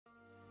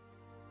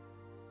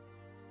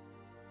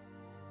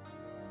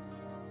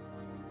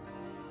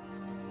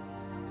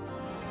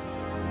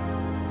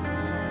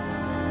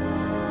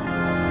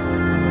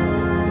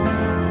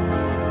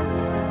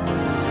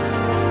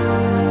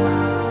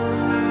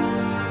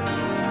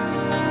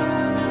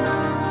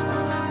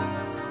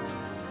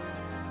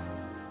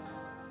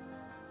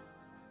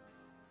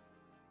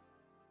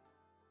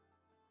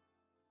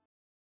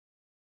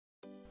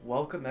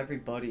Welcome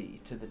everybody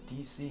to the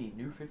DC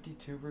New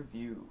 52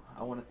 review.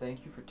 I want to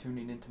thank you for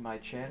tuning into my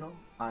channel.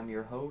 I'm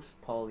your host,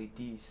 Paulie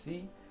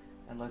DC,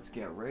 and let's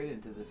get right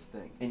into this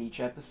thing. In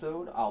each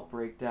episode, I'll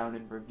break down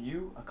and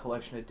review a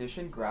collection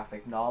edition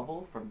graphic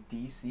novel from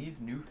DC's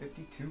New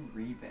 52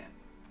 revamp.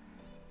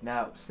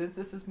 Now, since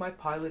this is my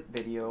pilot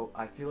video,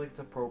 I feel like it's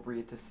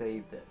appropriate to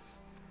say this.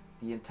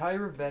 The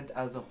entire event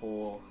as a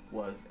whole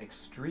was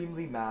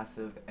extremely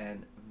massive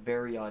and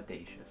very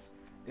audacious.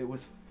 It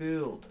was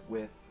filled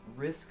with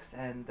risks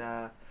and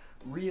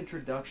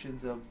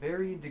reintroductions of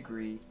varying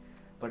degree,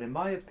 but in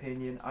my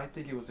opinion, I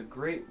think it was a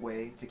great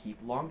way to keep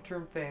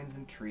long-term fans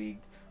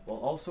intrigued while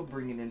also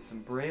bringing in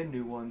some brand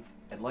new ones,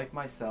 and like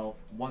myself,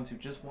 ones who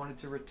just wanted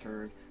to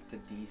return to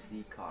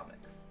DC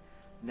Comics.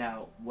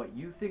 Now, what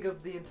you think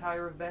of the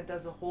entire event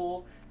as a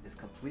whole is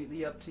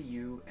completely up to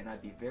you, and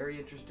I'd be very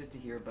interested to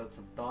hear about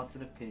some thoughts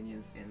and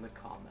opinions in the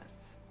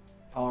comments.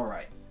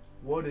 Alright,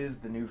 what is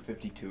the New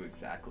 52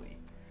 exactly?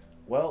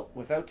 Well,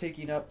 without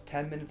taking up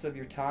 10 minutes of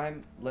your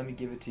time, let me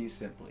give it to you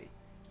simply.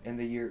 In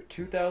the year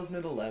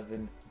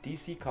 2011,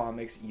 DC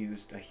Comics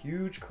used a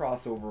huge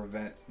crossover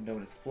event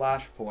known as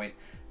Flashpoint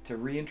to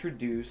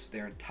reintroduce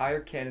their entire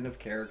canon of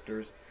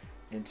characters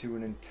into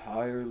an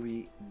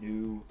entirely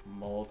new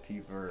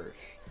multiverse.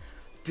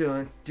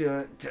 Dun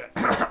dun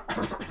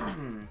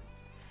dun.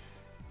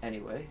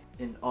 Anyway,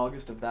 in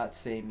August of that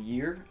same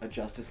year, a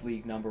Justice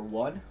League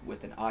 #1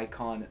 with an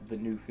icon, the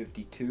New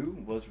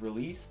 52, was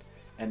released,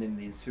 and in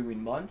the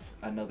ensuing months,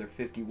 another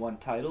 51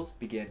 titles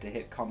began to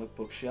hit comic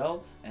book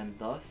shelves, and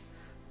thus,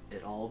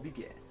 it all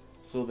began.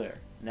 So there,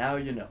 now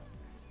you know.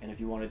 And if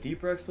you want a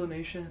deeper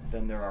explanation,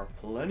 then there are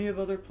plenty of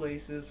other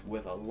places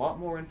with a lot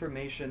more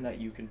information that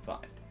you can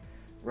find.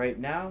 Right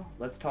now,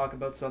 let's talk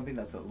about something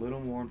that's a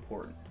little more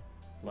important.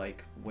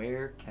 Like,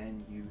 where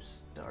can you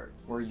start?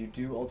 Where you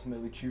do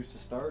ultimately choose to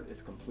start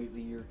is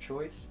completely your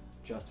choice.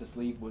 Justice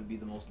League would be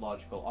the most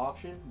logical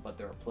option, but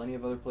there are plenty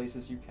of other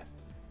places you can.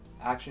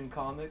 Action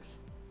Comics,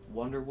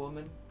 Wonder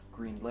Woman,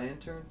 Green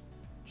Lantern,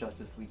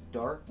 Justice League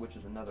Dark, which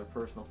is another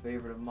personal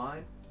favorite of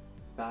mine,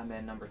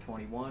 Batman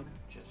 #21,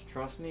 Just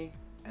Trust Me,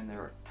 and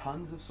there are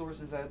tons of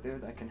sources out there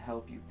that can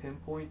help you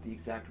pinpoint the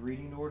exact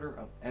reading order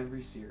of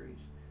every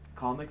series.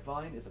 Comic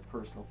Vine is a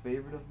personal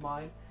favorite of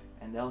mine,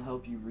 and they'll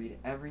help you read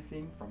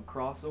everything from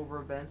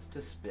crossover events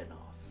to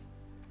spin-offs.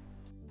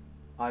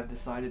 I've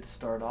decided to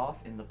start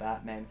off in the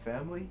Batman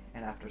family,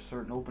 and after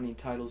certain opening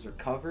titles are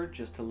covered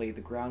just to lay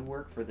the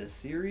groundwork for this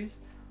series,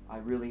 I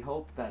really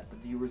hope that the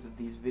viewers of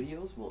these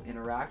videos will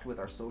interact with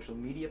our social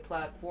media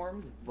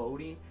platforms,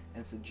 voting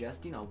and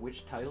suggesting on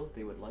which titles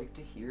they would like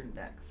to hear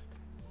next.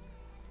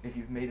 If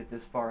you've made it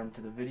this far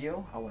into the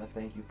video, I want to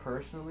thank you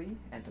personally,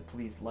 and to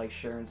please like,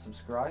 share, and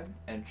subscribe,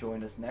 and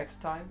join us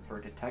next time for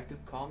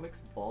Detective Comics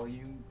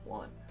Volume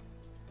 1.